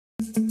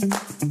Hello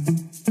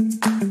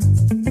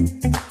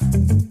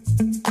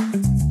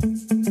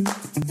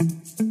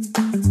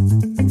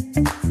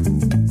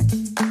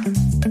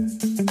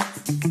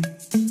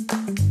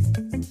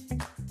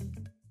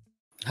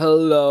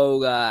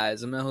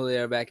guys, Mehul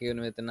here back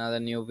again with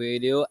another new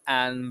video,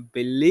 and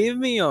believe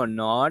me or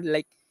not,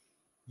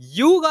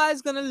 you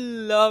guys gonna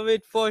love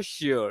it for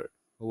sure.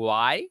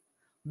 Why?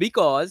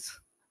 Because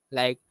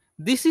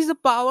this is a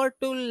power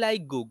tool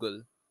like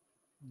Google,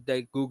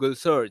 the Google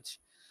search.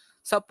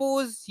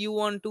 Suppose you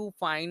want to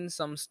find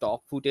some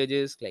stock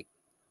footages like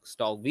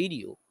stock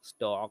video,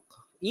 stock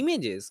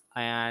images,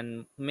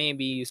 and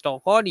maybe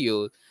stock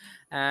audio,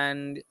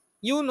 and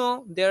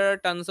there are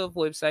tons of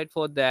website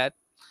for that,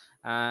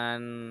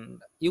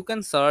 and you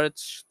can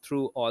search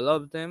through all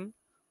of them.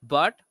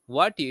 But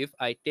what if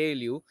I tell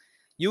you,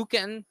 you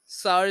can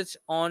search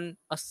on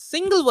a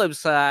single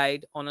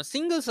website on a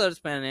single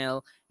search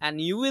panel, and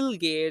you will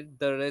get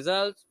the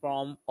results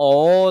from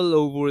all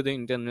over the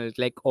internet,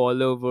 like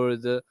all over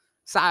the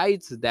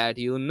sites that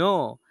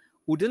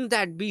wouldn't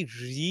that be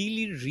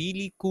really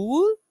really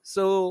cool?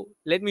 So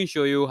let me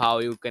show you how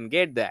you can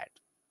get that.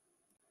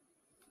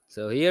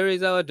 So here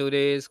is our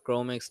today's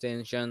Chrome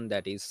extension,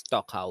 that is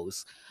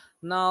Stockhouse.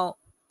 Now,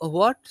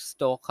 what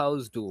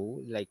Stockhouse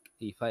do? Like,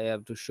 if I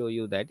have to show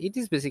you that, it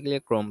is basically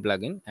a Chrome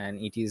plugin, and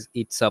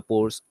it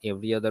supports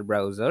every other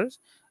browsers,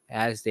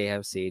 as they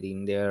have said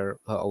in their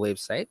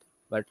website.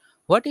 But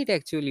what it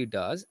actually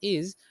does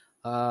is,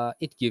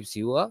 it gives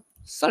you a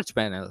search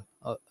panel.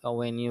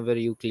 Whenever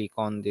you click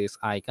on this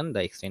icon,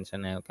 the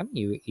extension icon,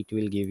 it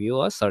will give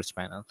you a search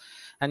panel,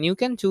 and you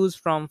can choose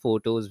from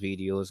photos,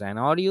 videos, and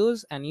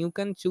audios, and you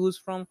can choose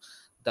from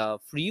the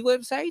free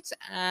websites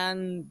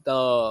and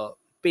the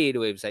paid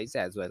websites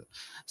as well.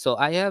 So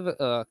I have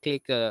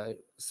click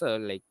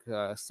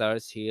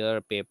search here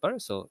paper,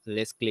 so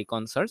let's click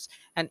on search,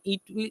 and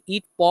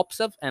it pops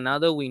up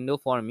another window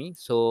for me.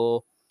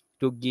 So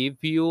to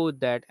give you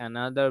that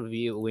another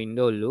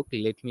window look,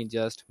 let me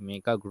just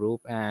make a group,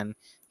 and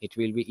it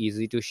will be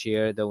easy to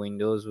share the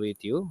windows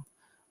with you.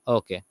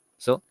 Okay,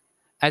 so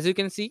as you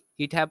can see,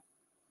 it have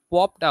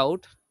popped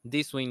out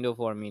this window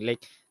for me,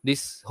 like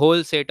this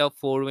whole set of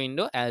four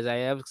window, as I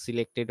have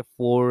selected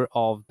four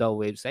of the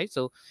website.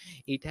 So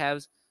it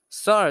has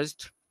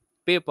searched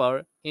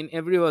paper in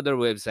every other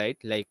website,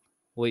 like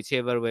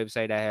whichever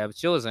website I have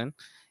chosen,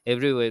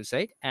 every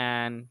website,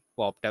 and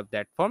popped up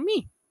that for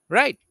me,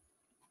 right?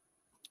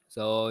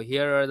 So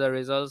here are the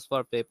results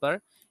for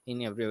paper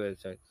in every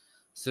website.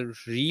 So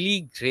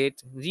really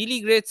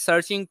great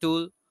searching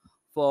tool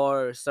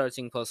for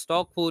searching for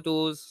stock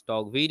photos,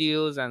 stock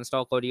videos, and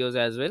stock audios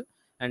as well,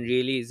 and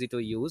really easy to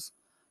use.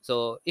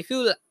 So if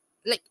you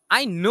like,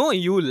 I know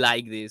you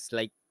like this,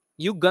 like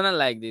you gonna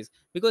like this,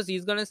 because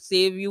it's gonna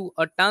save you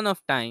a ton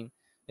of time,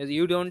 as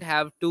you don't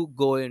have to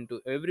go into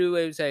every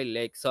website,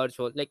 like search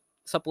for, like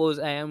suppose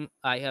I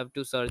have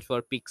to search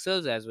for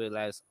pixels as well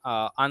as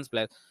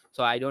unsplash.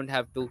 So I don't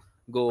have to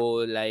go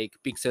like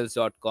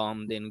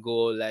pixels.com, then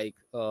go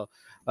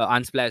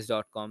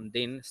unsplash.com,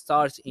 then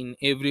search in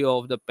every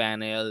of the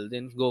panel,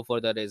 then go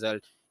for the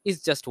result.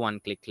 It's just one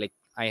click. Like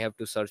I have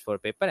to search for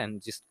paper,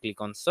 and just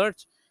click on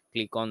search,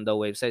 click on the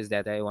websites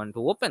that I want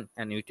to open,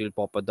 and it will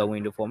pop up the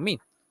window for me.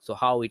 So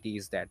how it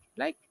is that,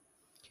 like,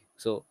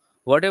 so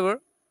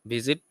whatever,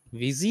 visit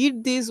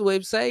this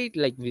website,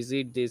 like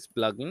visit this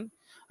plugin.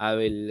 I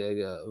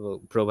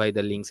will provide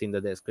the links in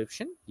the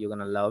description. You're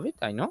gonna love it,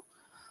 I know.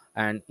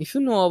 And if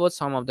you know about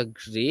some of the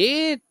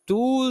great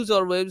tools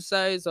or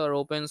websites or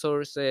open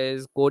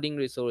sources, coding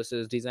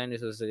resources, design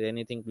resources,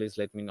 anything, please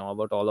let me know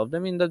about all of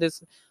them in the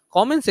this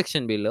comment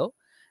section below.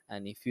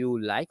 And if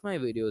you like my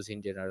videos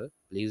in general,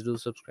 please do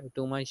subscribe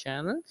to my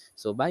channel.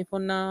 So bye for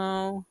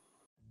now.